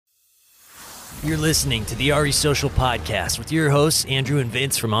You're listening to the RE Social Podcast with your hosts, Andrew and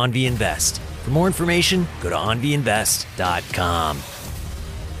Vince from AnVi Invest. For more information, go to AnViInvest.com.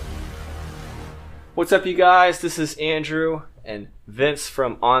 What's up, you guys? This is Andrew and Vince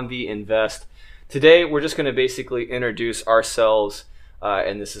from AnVi Invest. Today, we're just going to basically introduce ourselves,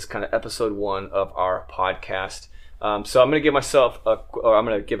 and this is kind of episode 1 of our podcast. So I'm going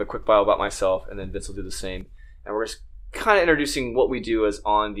to give a quick bio about myself, and then Vince will do the same. And we're just kind of introducing what we do as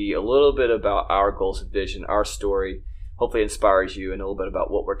AnVi, a little bit about our goals and vision, our story. Hopefully it inspires you, and a little bit about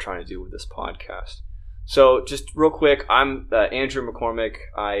what we're trying to do with this podcast. So just real quick, I'm Andrew McCormick.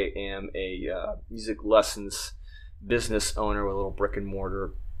 I am a music lessons business owner with a little brick and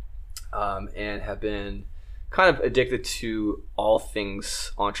mortar, and have been kind of addicted to all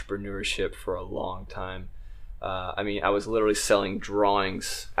things entrepreneurship for a long time. I was literally selling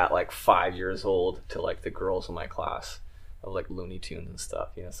drawings at like 5 years old to like the girls in my class of like Looney Tunes and stuff,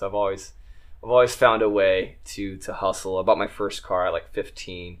 So I've always found a way to hustle. I bought my first car at like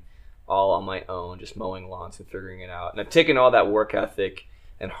 15, all on my own, just mowing lawns and figuring it out. And I've taken all that work ethic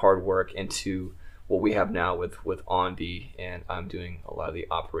and hard work into what we have now with AnVi, and I'm doing a lot of the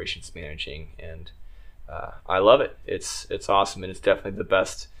operations managing, and I love it. It's awesome, and it's definitely the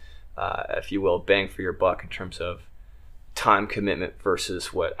best, if you will, bang for your buck in terms of time commitment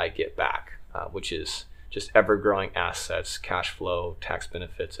versus what I get back, which is just ever-growing assets, cash flow, tax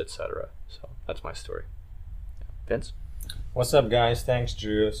benefits, etc. So that's my story. Vince? What's up, guys? Thanks,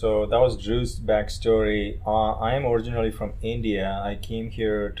 Drew. So that was Drew's backstory. I am originally from India. I came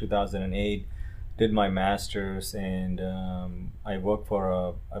here 2008, did my master's, and I worked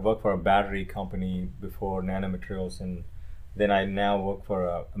for a battery company before Nanomaterials, and then I now work for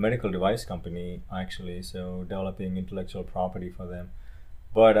a medical device company, actually, so developing intellectual property for them.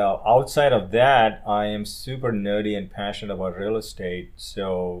 But outside of that, I am super nerdy and passionate about real estate.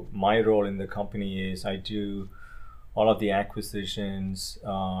 So my role in the company is I do all of the acquisitions, a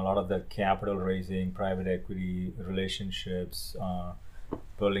lot of the capital raising, private equity relationships,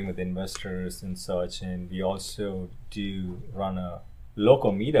 building with investors and such. And we also do run a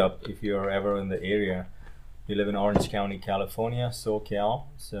local meetup if you're ever in the area. We live in Orange County, California, SoCal.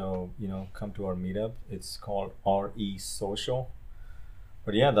 So, come to our meetup. It's called RE Social.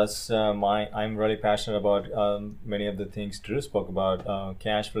 But yeah, that's I'm really passionate about many of the things Drew spoke about,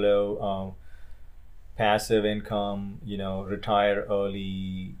 cash flow, passive income, retire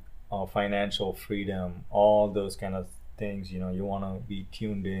early, financial freedom, all those kind of things. You want to be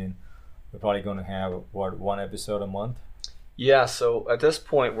tuned in. We're probably going to have, one episode a month? Yeah, so at this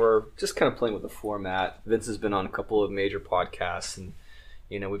point, we're just kind of playing with the format. Vince has been on a couple of major podcasts, and,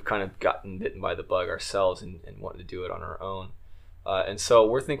 we've kind of gotten bitten by the bug ourselves and wanted to do it on our own. And so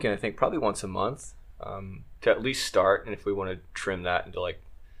we're thinking, I think, probably once a month to at least start. And if we want to trim that into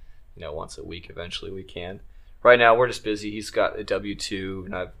once a week, eventually we can. Right now, we're just busy. He's got a W-2,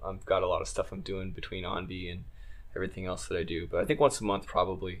 and I've got a lot of stuff I'm doing between AnVi and everything else that I do. But I think once a month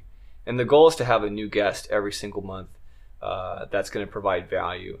probably. And the goal is to have a new guest every single month that's going to provide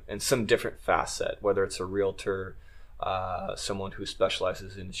value in some different facet, whether it's a realtor, someone who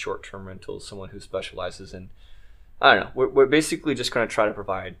specializes in short-term rentals, someone who specializes in, I don't know. We're basically just going to try to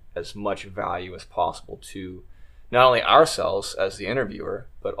provide as much value as possible to not only ourselves as the interviewer,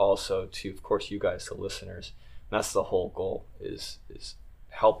 but also to, of course, you guys, the listeners. And that's the whole goal, is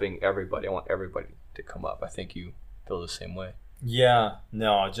helping everybody. I want everybody to come up. I think you feel the same way. Yeah,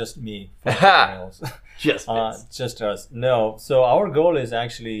 no, just me. Just just us. No, so our goal is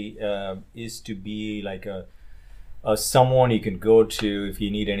actually is to be like a someone you can go to if you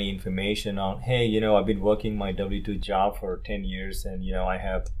need any information on, hey, I've been working my W-2 job for 10 years and, I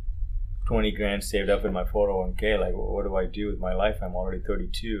have 20 grand saved up in my 401k. Like, what do I do with my life? I'm already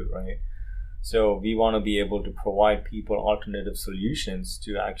 32, right? So we want to be able to provide people alternative solutions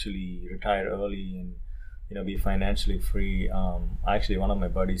to actually retire early and, be financially free. Actually, one of my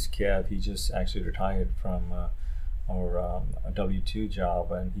buddies, Kev, he just actually retired from our W-2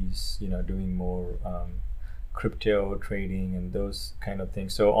 job, and he's, doing more crypto trading and those kind of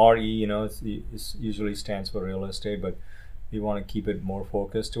things. So RE, it usually stands for real estate, but we want to keep it more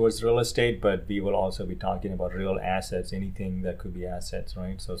focused towards real estate, but we will also be talking about real assets, anything that could be assets,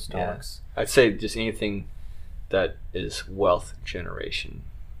 right? So stocks. Yeah. I'd say just anything that is wealth generation,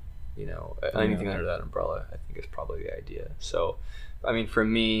 anything under that umbrella, I think is probably the idea. So, for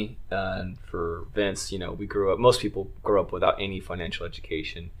me and for Vince, most people grow up without any financial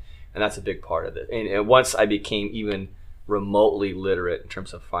education. And that's a big part of it. And once I became even remotely literate in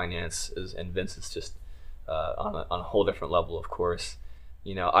terms of finances, and Vince is just on a whole different level, of course,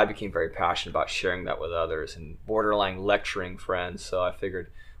 I became very passionate about sharing that with others and borderline lecturing friends. So I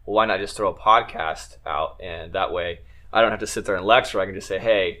figured, well, why not just throw a podcast out? And that way I don't have to sit there and lecture. I can just say,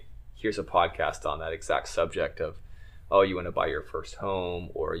 hey, here's a podcast on that exact subject of, oh, you want to buy your first home,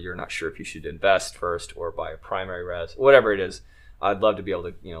 or you're not sure if you should invest first or buy a primary res, whatever it is. I'd love to be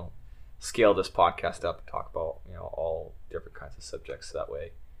able to, scale this podcast up and talk about, all different kinds of subjects that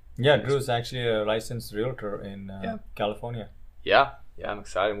way. Yeah, Drew's actually a licensed realtor in California. Yeah, I'm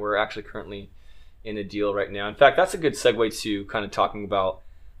excited. We're actually currently in a deal right now. In fact, that's a good segue to kind of talking about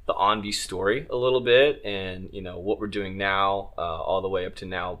the AnVi story a little bit, and what we're doing now, all the way up to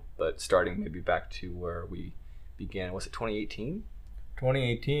now, but starting maybe back to where we began. Was it 2018?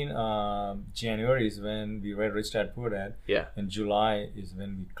 2018, January is when we read Rich Dad Poor Dad. Yeah. And July is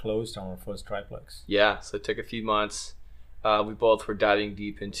when we closed on our first triplex. Yeah, so it took a few months. We both were diving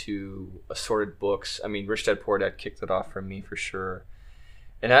deep into assorted books. I mean, Rich Dad Poor Dad kicked it off for me for sure.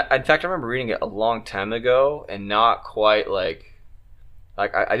 And in fact, I remember reading it a long time ago and not quite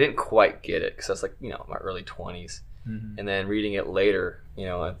I didn't quite get it because I was my early 20s. Mm-hmm. And then reading it later,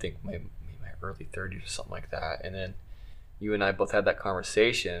 I think my early 30s or something like that. And then you and I both had that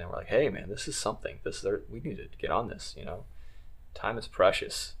conversation and we're like, hey man, this is something. We need to get on this, Time is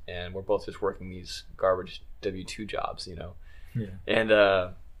precious and we're both just working these garbage W-2 jobs, Yeah. And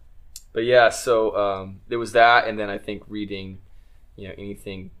but yeah, so there was that, and then I think reading,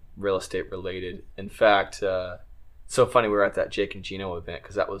 anything real estate related. In fact, so funny, we were at that Jake and Gino event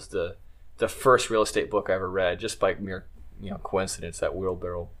because that was the first real estate book I ever read, just by mere coincidence, that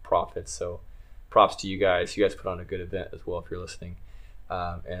Wheelbarrow Profits. So props to you guys. You guys put on a good event as well if you're listening.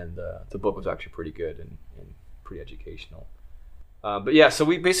 And the book was actually pretty good and pretty educational. But yeah, so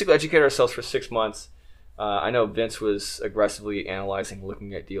we basically educated ourselves for 6 months. I know Vince was aggressively analyzing,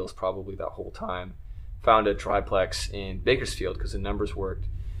 looking at deals probably that whole time. Found a triplex in Bakersfield because the numbers worked,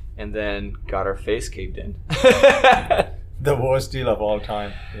 and then got our face caved in. The worst deal of all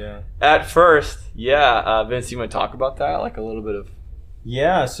time. Yeah. At first, yeah. Vince, you want to talk about that? Like a little bit of...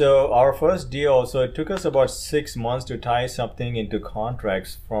 Yeah, so our first deal, so it took us about 6 months to tie something into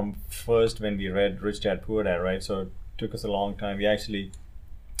contracts from first when we read Rich Dad Poor Dad, right? So it took us a long time. We actually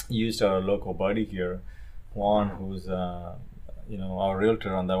used our local buddy here, Juan, who's our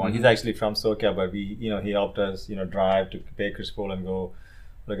realtor on that one. Mm-hmm. He's actually from SoCal, but he helped us drive to Bakersfield and go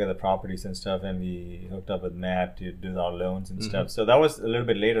look at the properties and stuff, and we hooked up with Matt to do our loans and stuff. So that was a little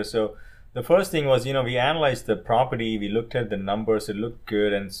bit later. So the first thing was, we analyzed the property, we looked at the numbers, it looked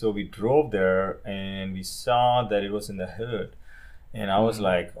good, and so we drove there and we saw that it was in the hood. And I was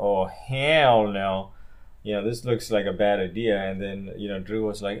like, oh hell no, this looks like a bad idea. And then Drew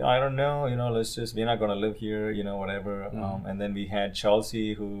was like, I don't know, we're not gonna live here, whatever. And then we had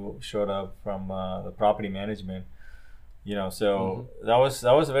Chelsea who showed up from the property management. So that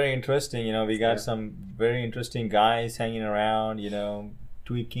was very interesting. We got some very interesting guys hanging around,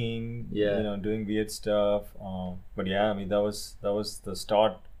 tweaking, doing weird stuff. But yeah, I mean, that was the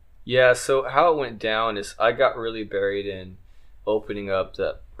start. Yeah, so how it went down is I got really buried in opening up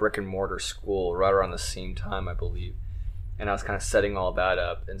that brick and mortar school right around the same time, I believe. And I was kind of setting all that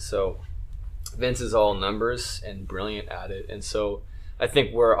up. And so Vince is all numbers and brilliant at it. And so I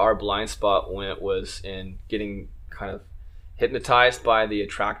think where our blind spot went was in getting kind of hypnotized by the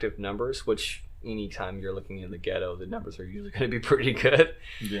attractive numbers, which anytime you're looking in the ghetto, the numbers are usually going to be pretty good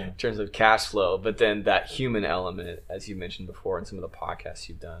in terms of cash flow. But then that human element, as you mentioned before in some of the podcasts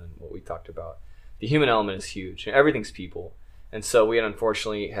you've done and what we talked about, the human element is huge. Everything's people. And so we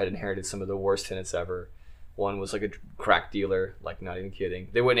unfortunately had inherited some of the worst tenants ever. One was like a crack dealer, like not even kidding.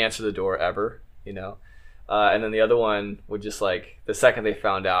 They wouldn't answer the door ever, and then the other one would just the second they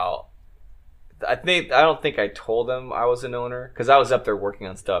found out, I don't think I told them I was an owner because I was up there working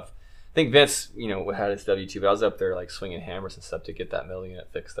on stuff. I think Vince, had his W-2, but I was up there swinging hammers and stuff to get that middle unit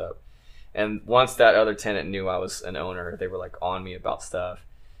fixed up. And once that other tenant knew I was an owner, they were on me about stuff.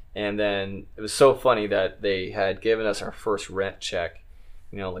 And then it was so funny that they had given us our first rent check,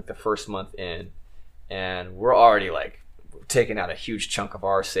 the first month in, and we're already taking out a huge chunk of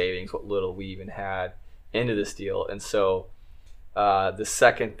our savings, what little we even had, into this deal. And so the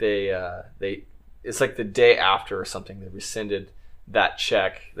second they it's the day after or something, they rescinded that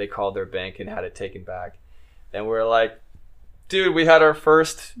check. They called their bank and had it taken back. And we're like, dude, we had our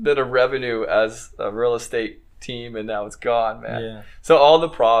first bit of revenue as a real estate team and now it's gone, man. Yeah. So all the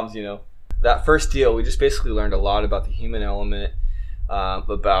problems, that first deal, we just basically learned a lot about the human element,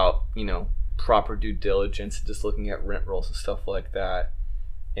 about, proper due diligence, just looking at rent rolls and stuff like that.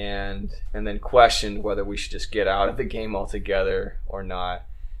 And then questioned whether we should just get out of the game altogether or not.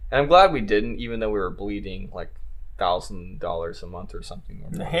 And I'm glad we didn't, even though we were bleeding $1,000 a month or something.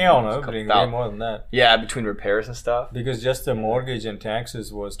 Or Hell no, way more than that. Yeah, between repairs and stuff. Because just the mortgage and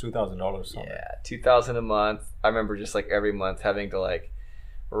taxes was $2,000. Yeah, $2,000 a month. I remember just like every month having to like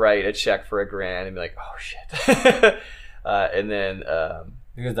write a check for $1,000 and be like, oh shit. And then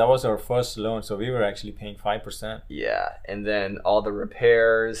because that was our first loan, so we were actually paying 5%. Yeah, and then all the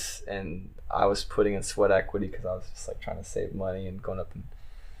repairs, and I was putting in sweat equity because I was just like trying to save money and going up and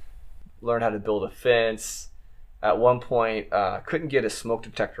learn how to build a fence. At one point, couldn't get a smoke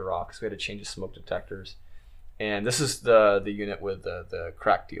detector off because we had to change the smoke detectors. And this is the unit with the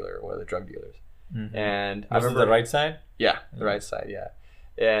crack dealer or the drug dealers. Mm-hmm. And I remember the right side. Yeah, the right side. Yeah.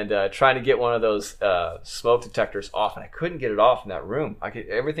 And trying to get one of those smoke detectors off, and I couldn't get it off in that room.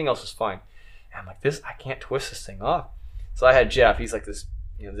 Everything else was fine. And I'm like, I can't twist this thing off. So I had Jeff. He's like this,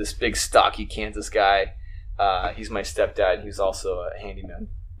 this big stocky Kansas guy. He's my stepdad. He's also a handyman.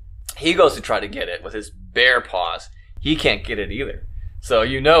 He goes to try to get it with his bare paws. He can't get it either. So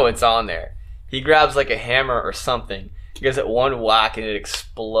it's on there. He grabs like a hammer or something. He gives it one whack and it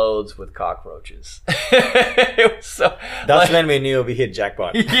explodes with cockroaches. It was so. That's when we knew we hit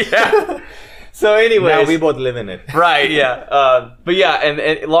jackpot. Yeah. So anyways, now we both live in it. Right. Yeah. But yeah,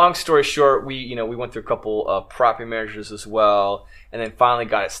 and long story short, we went through a couple of property managers as well, and then finally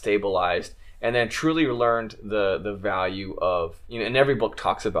got it stabilized, and then truly learned the value of and every book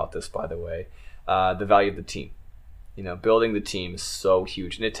talks about this, by the way, the value of the team. Building the team is so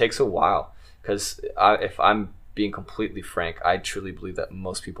huge, and it takes a while because if I'm being completely frank, I truly believe that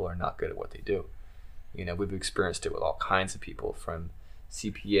most people are not good at what they do. We've experienced it with all kinds of people, from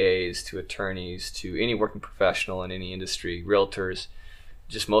CPAs to attorneys to any working professional in any industry, realtors.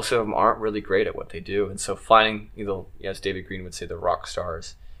 Just most of them aren't really great at what they do. And so finding, as David Green would say, the rock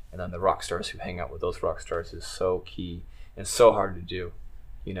stars, and then the rock stars who hang out with those rock stars is so key and so hard to do,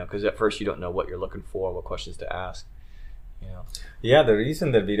 because at first you don't know what you're looking for, what questions to ask. Yeah, the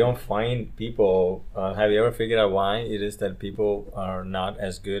reason that we don't find people, have you ever figured out why? It is that people are not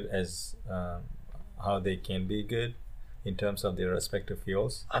as good as how they can be good in terms of their respective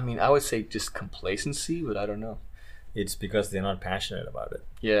fields. I mean, I would say just complacency, but I don't know. It's because they're not passionate about it.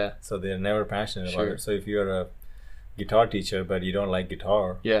 Yeah. So they're never passionate about it. So if you're a guitar teacher but you don't like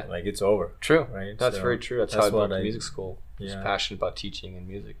guitar, like it's over. True. Right? That's very true. That's how I went to music school. Yeah. Just passionate about teaching and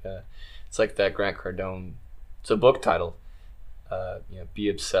music. Yeah. It's like that Grant Cardone. It's a book title. Be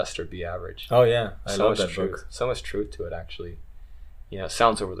obsessed or be average. Oh yeah, I love that truth. book. So much truth to it, actually. It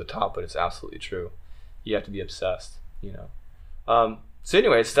sounds over the top, but it's absolutely true. You have to be obsessed. So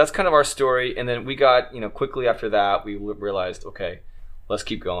anyways, that's kind of our story. And then we got, quickly after that, we realized, okay, let's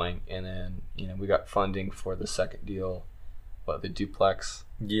keep going. And then, we got funding for the second deal, the duplex.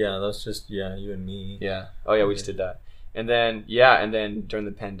 Yeah, that's just, you and me. Yeah. Oh yeah, we just did that. And then, during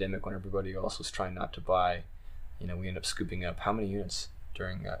the pandemic, when everybody else was trying not to buy, we ended up scooping up how many units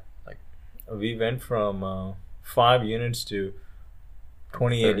during that? We went from 5 units to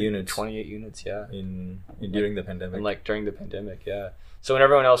 28 units. 28 units, yeah. During the pandemic. And during the pandemic, yeah. So when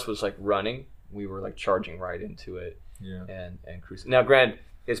everyone else was running, we were charging right into it. Yeah. And cruising. Now, granted,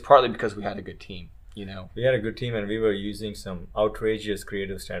 it's partly because we had a good team. We had a good team, and we were using some outrageous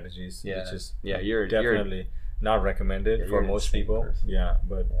creative strategies, which is definitely not recommended for most people. Person. Yeah,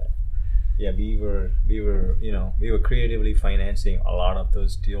 but we were creatively financing a lot of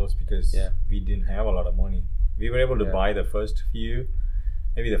those deals because we didn't have a lot of money. We were able to buy the first few,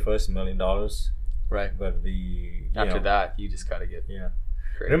 maybe the first $1 million. Right. But after that, you just got to get creative.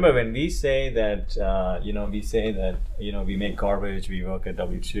 Remember when we say that we make garbage, we work at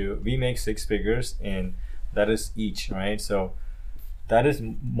W2, we make 6 figures, and that is each, right? So that is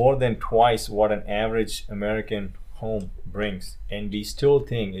more than twice what an average American home brings, and we still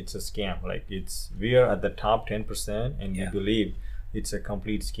think it's a scam. We are at the top 10%, and we believe it's a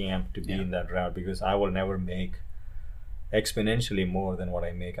complete scam to be in that route, because I will never make exponentially more than what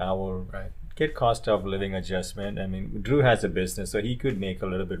I make. I will get cost of living adjustment. I mean, Drew has a business, so he could make a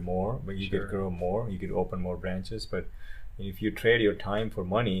little bit more, but you could grow more, you could open more branches. But if you trade your time for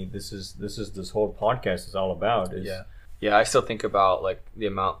money, this whole podcast is all about. Yeah, I still think about the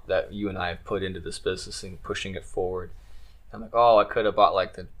amount that you and I have put into this business and pushing it forward. I'm like, oh, I could have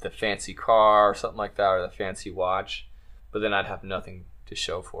bought the fancy car or something like that, or the fancy watch, but then I'd have nothing to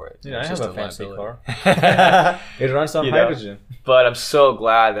show for it. Yeah, I have a fancy car. It runs on hydrogen. But I'm so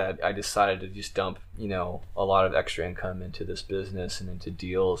glad that I decided to just dump, a lot of extra income into this business and into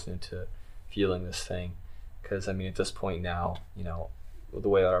deals and into fueling this thing. Because at this point now, the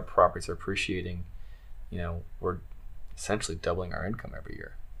way that our properties are appreciating, we're essentially doubling our income every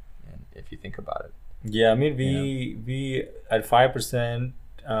year. And if you think about it. Yeah, we at 5%,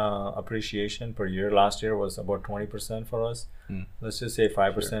 appreciation per year. Last year was about 20% for us. Let's just say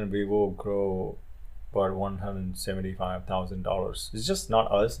 5%. We will grow about $175,000. It's just not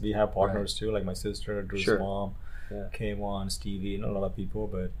us. We have partners too, like my sister, Drew's mom, K1, Stevie, and a lot of people.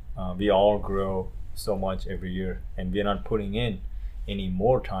 But we all grow so much every year, and we're not putting in any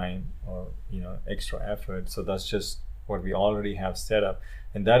more time or extra effort. So that's just what we already have set up,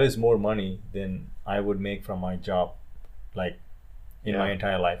 and that is more money than I would make from my job, like in my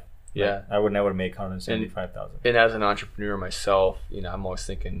entire life. Like, I would never make 175,000. And as an entrepreneur myself, I'm always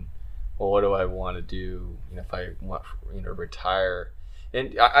thinking, well, what do I want to do? If I want, retire,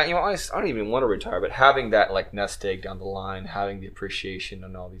 and I don't even want to retire, but having that like nest egg down the line, having the appreciation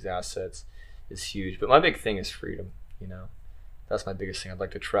on all these assets is huge. But my big thing is freedom. That's my biggest thing. I'd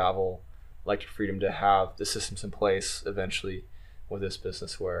like to travel, like the freedom to have the systems in place eventually with this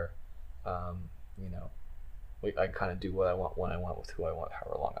business where, I kind of do what I want, when I want, with who I want,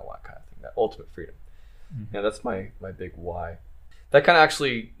 however long I want, kind of thing. That ultimate freedom. That's my big why. That kind of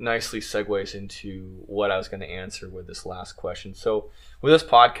actually nicely segues into what I was going to answer with this last question. So with this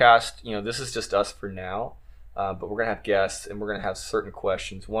podcast, this is just us for now. But we're going to have guests, and we're going to have certain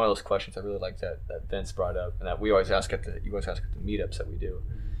questions. One of those questions I really like that Vince brought up, and that you always ask at the meetups that we do,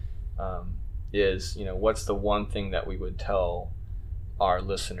 is, what's the one thing that we would tell our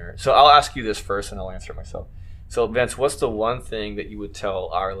listener? So I'll ask you this first, and I'll answer it myself. So Vince, what's the one thing that you would tell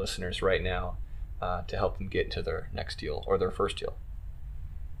our listeners right now to help them get into their next deal or their first deal?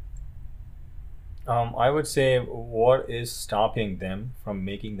 I would say, what is stopping them from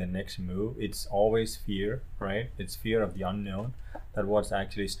making the next move? It's always fear, right? It's fear of the unknown, that what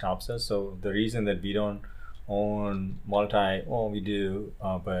actually stops us. So the reason that we don't own we do,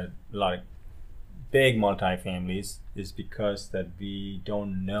 but like big multi-families, is because that we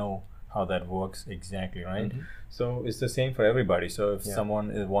don't know how that works exactly, right? So it's the same for everybody. So if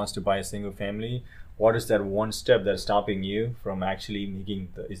someone wants to buy a single family, what is that one step that's stopping you from actually making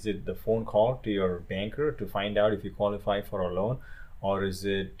is it the phone call to your banker to find out if you qualify for a loan, or is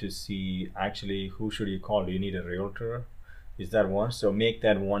it to see actually who should you call? Do you need a realtor? Is that one? So make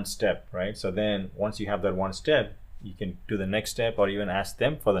that one step, right? So then once you have that one step, you can do the next step, or even ask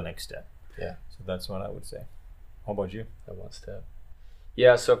them for the next step. So that's what I would say. How about you? That one step.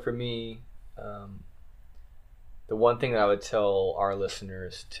 So for me, the one thing that I would tell our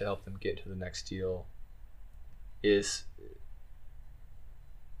listeners to help them get to the next deal is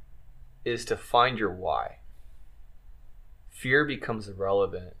to find your why. Fear becomes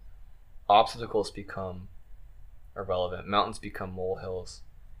irrelevant. Obstacles become irrelevant. Mountains become molehills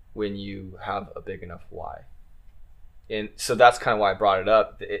when you have a big enough why. And so that's kind of why I brought it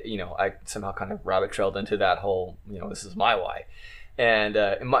up. I somehow kind of rabbit trailed into that whole, this is my why. And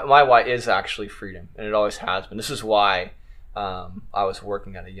my why is actually freedom, and it always has been. This is why I was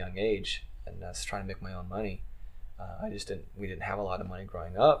working at a young age, and I was trying to make my own money. We didn't have a lot of money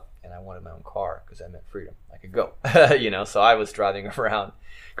growing up, and I wanted my own car because that meant freedom. I could go, so I was driving around.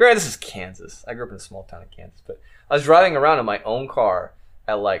 Granted, this is Kansas. I grew up in a small town in Kansas, but I was driving around in my own car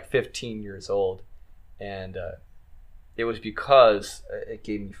at like 15 years old, and it was because it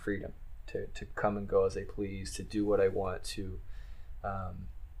gave me freedom to come and go as I please, to do what I want, to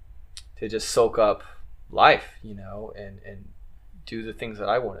just soak up life, and do the things that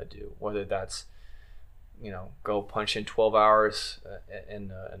I want to do, whether that's, go punch in 12 hours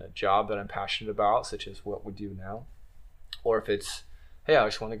in a job that I'm passionate about, such as what we do now, or if it's, hey, I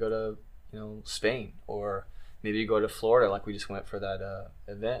just want to go to, Spain, or maybe go to Florida like we just went for that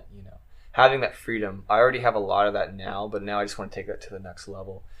event, Having that freedom. I already have a lot of that now, but now I just want to take that to the next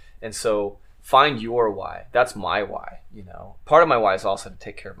level. And so find your why. That's my why, Part of my why is also to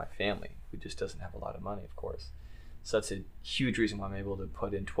take care of my family, who just doesn't have a lot of money, of course. So that's a huge reason why I'm able to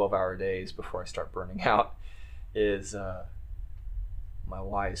put in 12-hour days before I start burning out, is my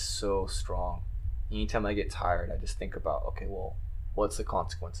why is so strong. Anytime I get tired, I just think about, okay, well, what's the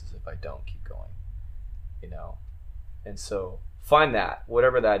consequences if I don't keep going, And so find that,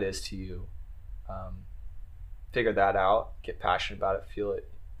 whatever that is to you, figure that out, get passionate about it, feel it,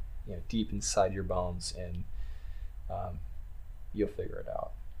 deep inside your bones, and you'll figure it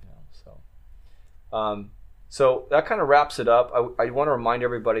out. So that kind of wraps it up. I want to remind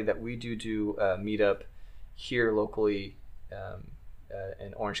everybody that we do a meetup here locally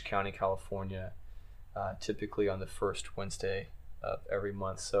in Orange County, California, typically on the first Wednesday of every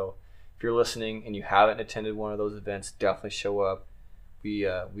month. So if you're listening and you haven't attended one of those events, definitely show up. We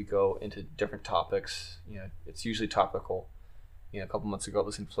go into different topics. It's usually topical. A couple months ago it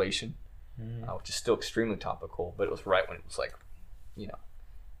was inflation, which is still extremely topical, but it was right when it was like,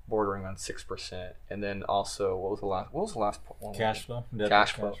 bordering on 6%, and then also what was the last one? Cash flow.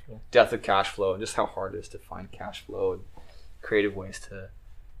 Cash flow. Death of cash flow, and just how hard it is to find cash flow and creative ways to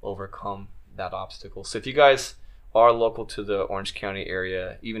overcome that obstacle. So if you guys are local to the Orange County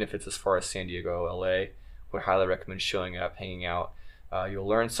area, even if it's as far as San Diego, LA, would highly recommend showing up, hanging out. You'll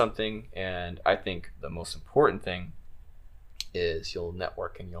learn something, and I think the most important thing is you'll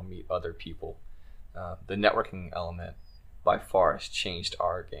network and you'll meet other people. The networking element by far has changed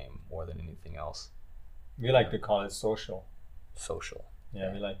our game more than anything else. We like to call it social. Social.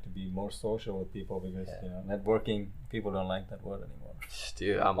 Yeah, we like to be more social with people because networking, people don't like that word anymore.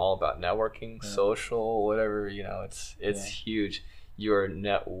 Dude, I'm all about networking, social, whatever, it's huge. Your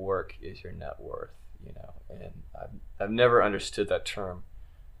network is your net worth, and I've never understood that term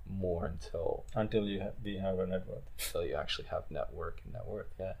more until you have a net worth. Until you actually have network and net worth,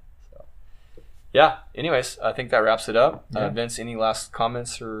 So anyways, I think that wraps it up. Vince, any last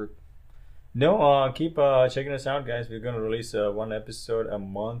comments or? No, keep checking us out, guys. We're going to release one episode a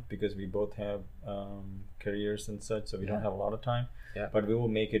month because we both have careers and such, so we don't have a lot of time. Yeah. But we will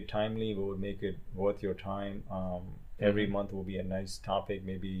make it timely. We will make it worth your time. Every month will be a nice topic.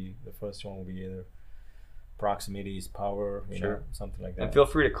 Maybe the first one will be either proximity is power, something like that. And feel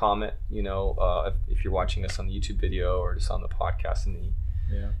free to comment, if you're watching us on the YouTube video or just on the podcast in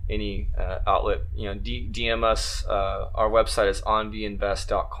any outlet, DM us. Our website is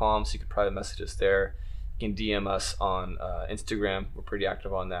AnViinvest.com, so you can probably message us there. You can DM us on Instagram. We're pretty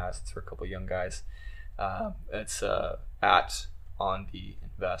active on that. It's for a couple of young guys. It's at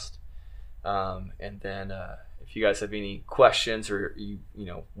AnViinvest. And then if you guys have any questions or you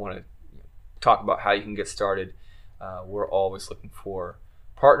want to talk about how you can get started, we're always looking for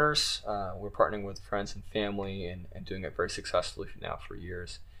partners. We're partnering with friends and family and doing it very successfully now for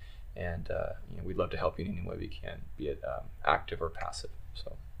years. And we'd love to help you in any way we can, be it active or passive.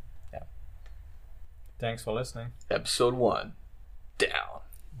 So, Thanks for listening. Episode 1 down.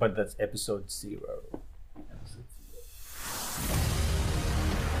 But that's episode 0.